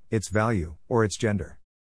position, its value, or its gender.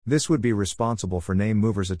 This would be responsible for name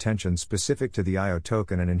movers' attention specific to the I/O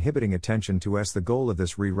token and inhibiting attention to S. The goal of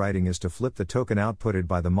this rewriting is to flip the token outputted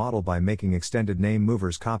by the model by making extended name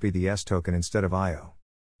movers copy the S token instead of I/O.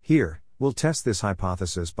 Here, we'll test this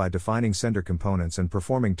hypothesis by defining sender components and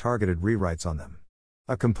performing targeted rewrites on them.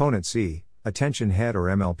 A component C, attention head or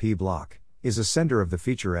MLP block, is a sender of the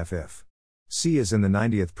feature F if C is in the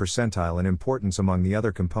 90th percentile in importance among the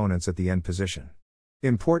other components at the end position.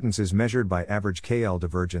 Importance is measured by average KL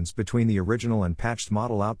divergence between the original and patched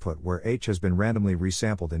model output where H has been randomly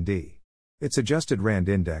resampled in D. Its adjusted RAND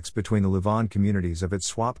index between the Louvain communities of its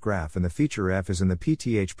swap graph and the feature F is in the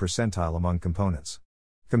PTH percentile among components.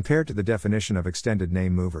 Compared to the definition of extended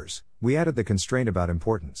name movers, we added the constraint about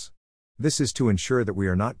importance. This is to ensure that we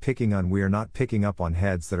are not picking up on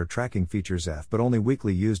heads that are tracking features F but only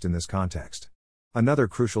weakly used in this context. Another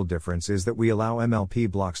crucial difference is that we allow MLP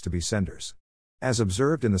blocks to be senders. As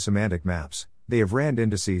observed in the semantic maps, they have RAND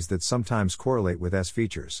indices that sometimes correlate with S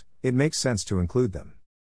features. It makes sense to include them.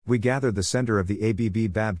 We gathered the sender of the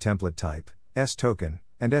ABB-BAB template type, S token,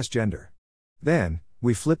 and S gender. Then,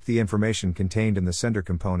 we flipped the information contained in the sender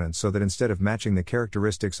component so that instead of matching the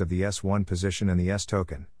characteristics of the S1 position and the S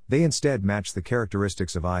token, they instead match the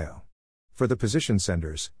characteristics of I/O. For the position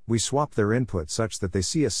senders, we swapped their input such that they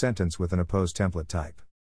see a sentence with an opposed template type.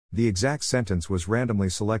 The exact sentence was randomly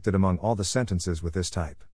selected among all the sentences with this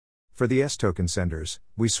type. For the S token senders,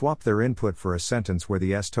 we swapped their input for a sentence where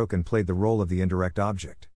the S token played the role of the indirect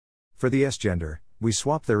object. For the S gender, we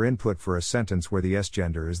swapped their input for a sentence where the S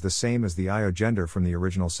gender is the same as the I/O gender from the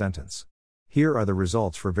original sentence. Here are the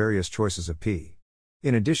results for various choices of P.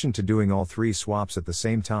 In addition to doing all three swaps at the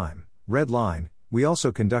same time, red line, we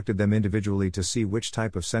also conducted them individually to see which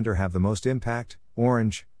type of sender have the most impact,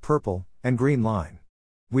 orange, purple, and green line.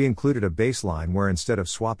 We included a baseline where instead of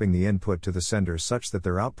swapping the input to the senders such that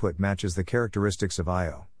their output matches the characteristics of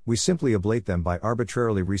I/O, we simply ablate them by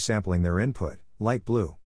arbitrarily resampling their input, light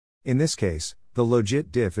blue. In this case, the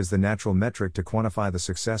logit diff is the natural metric to quantify the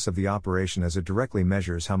success of the operation as it directly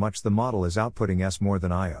measures how much the model is outputting S more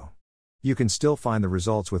than I/O. You can still find the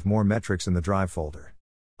results with more metrics in the drive folder.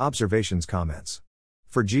 Observations. Comments.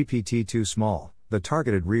 For GPT-2 small, the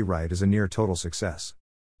targeted rewrite is a near total success.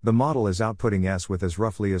 The model is outputting S with as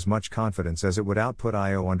roughly as much confidence as it would output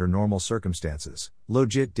I/O under normal circumstances.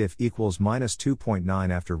 Logit diff equals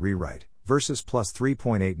 -2.9 after rewrite, versus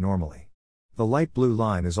 +3.8 normally. The light blue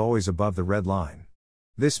line is always above the red line.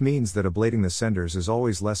 This means that ablating the senders is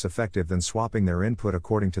always less effective than swapping their input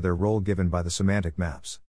according to their role given by the semantic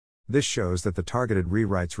maps. This shows that the targeted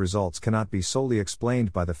rewrites results cannot be solely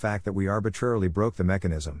explained by the fact that we arbitrarily broke the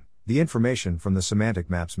mechanism. The information from the semantic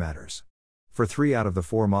maps matters. For 3 out of the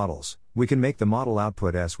 4 models, we can make the model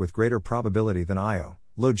output S with greater probability than I/O,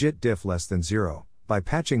 logit diff less than 0, by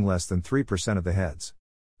patching less than 3% of the heads.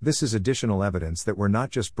 This is additional evidence that we're not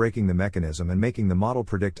just breaking the mechanism and making the model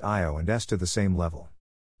predict I/O and S to the same level.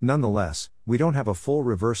 Nonetheless, we don't have a full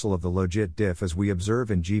reversal of the logit diff as we observe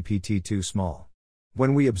in GPT-2 small.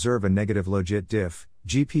 When we observe a negative logit diff,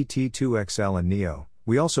 GPT-2 XL and Neo,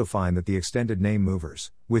 we also find that the extended name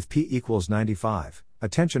movers, with P equals 95,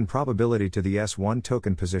 attention probability to the S1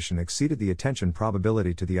 token position exceeded the attention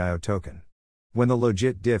probability to the I/O token. When the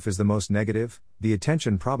logit diff is the most negative, the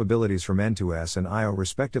attention probabilities from N to S and I/O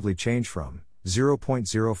respectively change from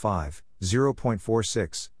 0.05,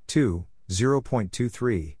 0.46, 2,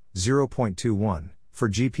 0.23, 0.21, for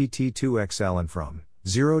GPT-2 XL and from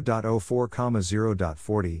 0.04,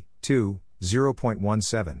 0.40, 2,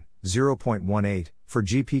 0.17, 0.18, for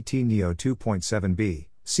GPT Neo 2.7b,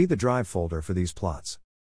 See the drive folder for these plots.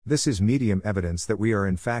 This is medium evidence that we are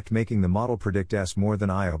in fact making the model predict S more than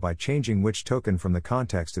IO by changing which token from the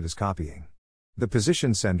context it is copying. The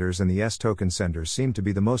position senders and the S token senders seem to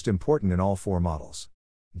be the most important in all four models.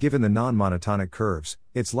 Given the non-monotonic curves,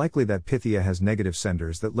 it's likely that Pythia has negative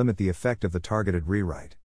senders that limit the effect of the targeted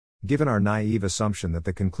rewrite. Given our naive assumption that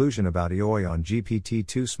the conclusion about EOI on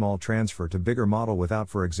GPT-2 small transfer to bigger model without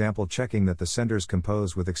for example checking that the senders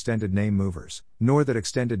compose with extended name movers, nor that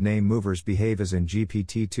extended name movers behave as in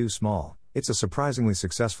GPT-2 small, it's a surprisingly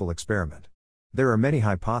successful experiment. There are many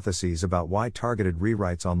hypotheses about why targeted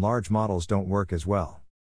rewrites on large models don't work as well.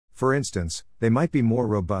 For instance, they might be more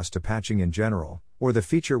robust to patching in general, or the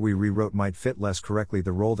feature we rewrote might fit less correctly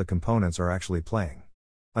the role the components are actually playing.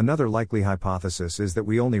 Another likely hypothesis is that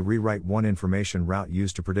we only rewrite one information route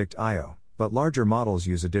used to predict I/O, but larger models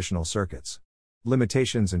use additional circuits.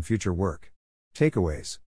 Limitations and future work.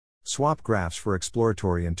 Takeaways. Swap graphs for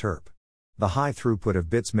exploratory interp. The high throughput of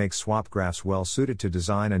bits makes swap graphs well suited to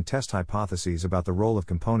design and test hypotheses about the role of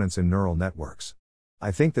components in neural networks.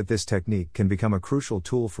 I think that this technique can become a crucial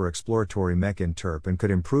tool for exploratory mech interp and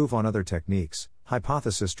could improve on other techniques,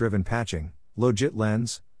 hypothesis-driven patching, logit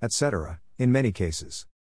lens, etc., in many cases.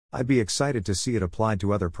 I'd be excited to see it applied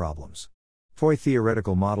to other problems. Toy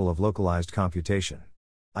theoretical model of localized computation.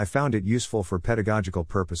 I found it useful for pedagogical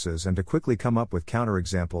purposes and to quickly come up with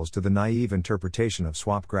counterexamples to the naive interpretation of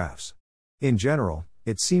swap graphs. In general,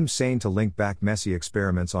 it seems sane to link back messy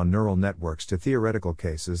experiments on neural networks to theoretical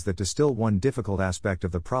cases that distill one difficult aspect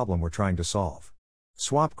of the problem we're trying to solve.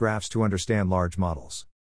 Swap graphs to understand large models.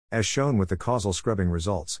 As shown with the causal scrubbing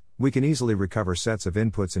results, we can easily recover sets of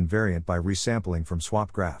inputs invariant by resampling from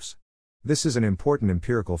swap graphs. This is an important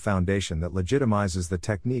empirical foundation that legitimizes the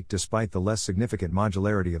technique despite the less significant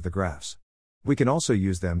modularity of the graphs. We can also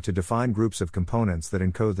use them to define groups of components that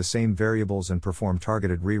encode the same variables and perform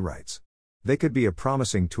targeted rewrites. They could be a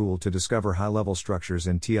promising tool to discover high-level structures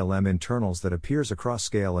in TLM internals that appears across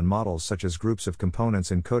scale and models such as groups of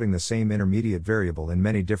components encoding the same intermediate variable in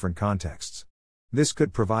many different contexts. This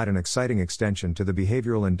could provide an exciting extension to the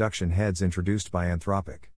behavioral induction heads introduced by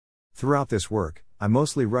Anthropic. Throughout this work, I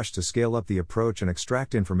mostly rushed to scale up the approach and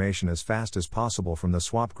extract information as fast as possible from the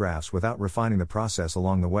swap graphs without refining the process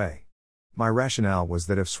along the way. My rationale was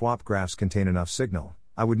that if swap graphs contain enough signal,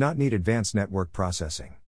 I would not need advanced network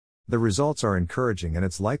processing. The results are encouraging and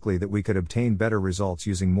it's likely that we could obtain better results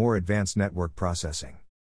using more advanced network processing.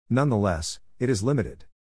 Nonetheless, it is limited.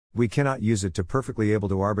 We cannot use it to perfectly able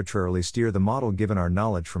to arbitrarily steer the model given our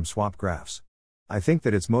knowledge from swap graphs. I think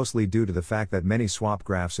that it's mostly due to the fact that many swap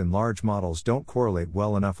graphs in large models don't correlate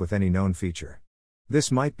well enough with any known feature.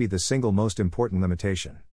 This might be the single most important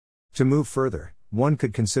limitation. To move further, one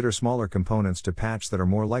could consider smaller components to patch that are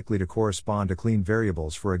more likely to correspond to clean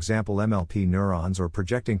variables, for example MLP neurons, or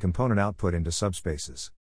projecting component output into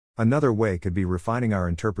subspaces. Another way could be refining our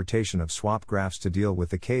interpretation of swap graphs to deal with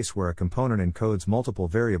the case where a component encodes multiple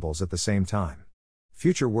variables at the same time.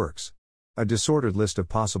 Future works. A disordered list of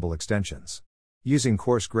possible extensions. Using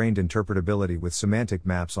coarse-grained interpretability with semantic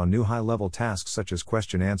maps on new high-level tasks such as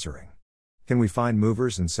question answering. Can we find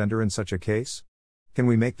movers and sender in such a case? Can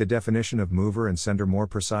we make the definition of mover and sender more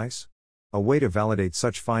precise? A way to validate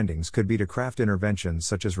such findings could be to craft interventions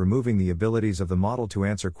such as removing the abilities of the model to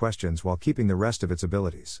answer questions while keeping the rest of its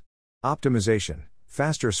abilities. Optimization,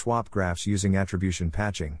 faster swap graphs using attribution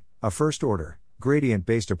patching, a first-order,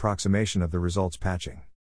 gradient-based approximation of the results patching.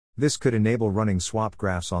 This could enable running swap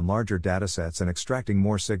graphs on larger datasets and extracting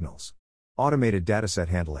more signals. Automated dataset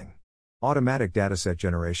handling. Automatic dataset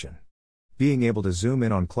generation. Being able to zoom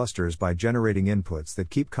in on clusters by generating inputs that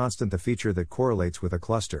keep constant the feature that correlates with a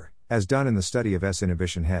cluster, as done in the study of S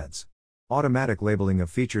inhibition heads. Automatic labeling of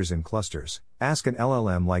features in clusters. Ask an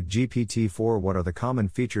LLM like GPT-4 what are the common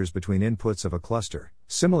features between inputs of a cluster,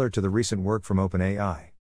 similar to the recent work from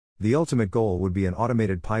OpenAI. The ultimate goal would be an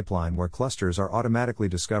automated pipeline where clusters are automatically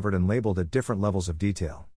discovered and labeled at different levels of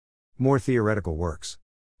detail. More theoretical works.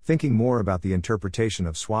 Thinking more about the interpretation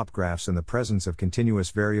of swap graphs in the presence of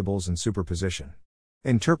continuous variables and superposition.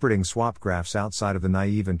 Interpreting swap graphs outside of the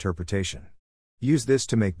naive interpretation. Use this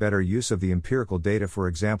to make better use of the empirical data, for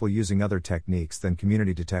example using other techniques than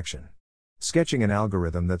community detection. Sketching an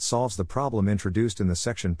algorithm that solves the problem introduced in the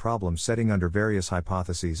section problem setting under various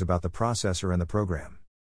hypotheses about the processor and the program.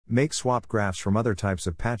 Make swap graphs from other types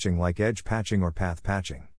of patching like edge patching or path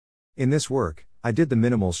patching. In this work, I did the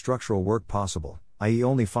minimal structural work possible, i.e.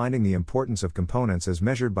 only finding the importance of components as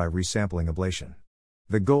measured by resampling ablation.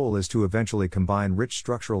 The goal is to eventually combine rich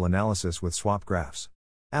structural analysis with swap graphs.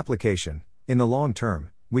 Application. In the long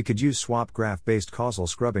term, we could use swap graph-based causal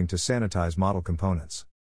scrubbing to sanitize model components.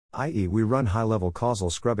 i.e., we run high-level causal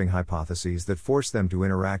scrubbing hypotheses that force them to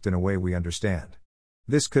interact in a way we understand.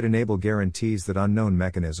 This could enable guarantees that unknown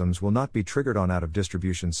mechanisms will not be triggered on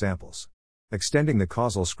out-of-distribution samples. Extending the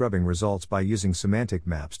causal scrubbing results by using semantic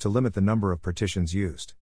maps to limit the number of partitions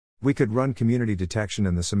used. We could run community detection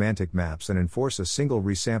in the semantic maps and enforce a single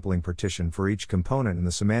resampling partition for each component in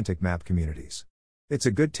the semantic map communities. It's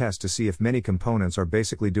a good test to see if many components are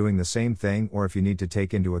basically doing the same thing or if you need to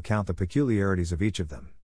take into account the peculiarities of each of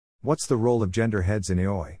them. What's the role of gender heads in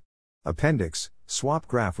EOI? Appendix, swap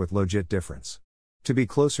graph with logit difference. To be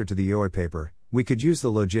closer to the EOI paper, we could use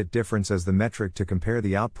the logit difference as the metric to compare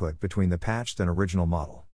the output between the patched and original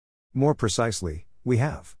model. More precisely, we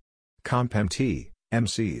have comp mt,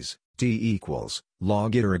 MCs, D equals,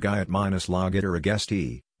 log iteragayat minus log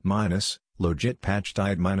iteragst, minus, logit patch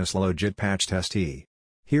diet minus logit patch test t.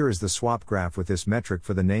 Here is the swap graph with this metric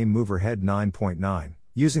for the name mover head 9.9,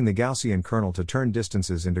 using the Gaussian kernel to turn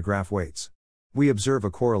distances into graph weights. We observe a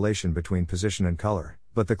correlation between position and color,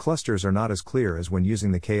 but the clusters are not as clear as when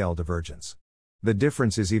using the KL divergence. The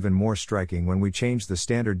difference is even more striking when we change the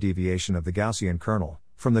standard deviation of the Gaussian kernel,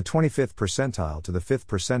 from the 25th percentile to the 5th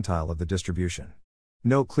percentile of the distribution.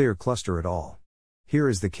 No clear cluster at all. Here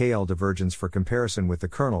is the KL divergence for comparison with the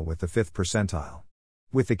kernel with the 5th percentile.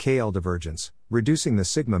 With the KL divergence, reducing the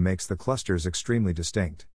sigma makes the clusters extremely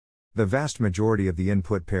distinct. The vast majority of the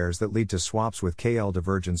input pairs that lead to swaps with KL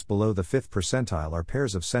divergence below the 5th percentile are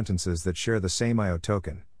pairs of sentences that share the same IO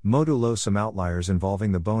token, modulo some outliers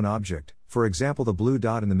involving the bone object, for example the blue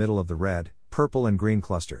dot in the middle of the red, purple and green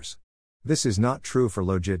clusters. This is not true for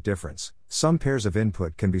logit difference. Some pairs of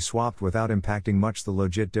input can be swapped without impacting much the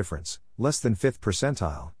logit difference, less than 5th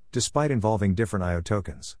percentile, despite involving different IO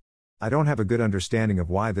tokens. I don't have a good understanding of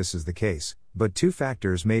why this is the case, but two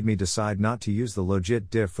factors made me decide not to use the logit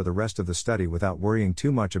diff for the rest of the study without worrying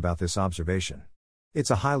too much about this observation.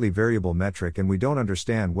 It's a highly variable metric and we don't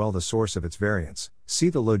understand well the source of its variance. See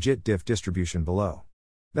the logit diff distribution below.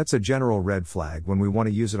 That's a general red flag when we want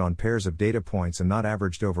to use it on pairs of data points and not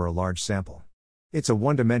averaged over a large sample. It's a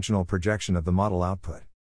one-dimensional projection of the model output.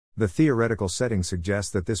 The theoretical setting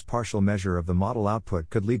suggests that this partial measure of the model output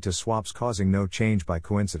could lead to swaps causing no change by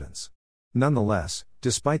coincidence. Nonetheless,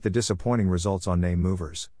 despite the disappointing results on name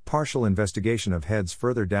movers, partial investigation of heads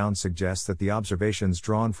further down suggests that the observations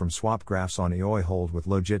drawn from swap graphs on EOI hold with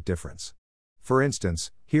logit difference. For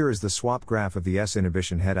instance, here is the swap graph of the S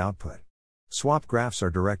inhibition head output. Swap graphs are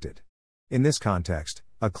directed. In this context,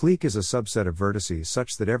 a clique is a subset of vertices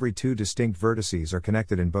such that every two distinct vertices are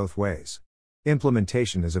connected in both ways.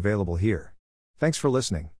 Implementation is available here. Thanks for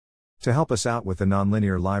listening. To help us out with the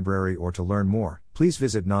nonlinear library or to learn more, please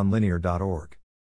visit nonlinear.org.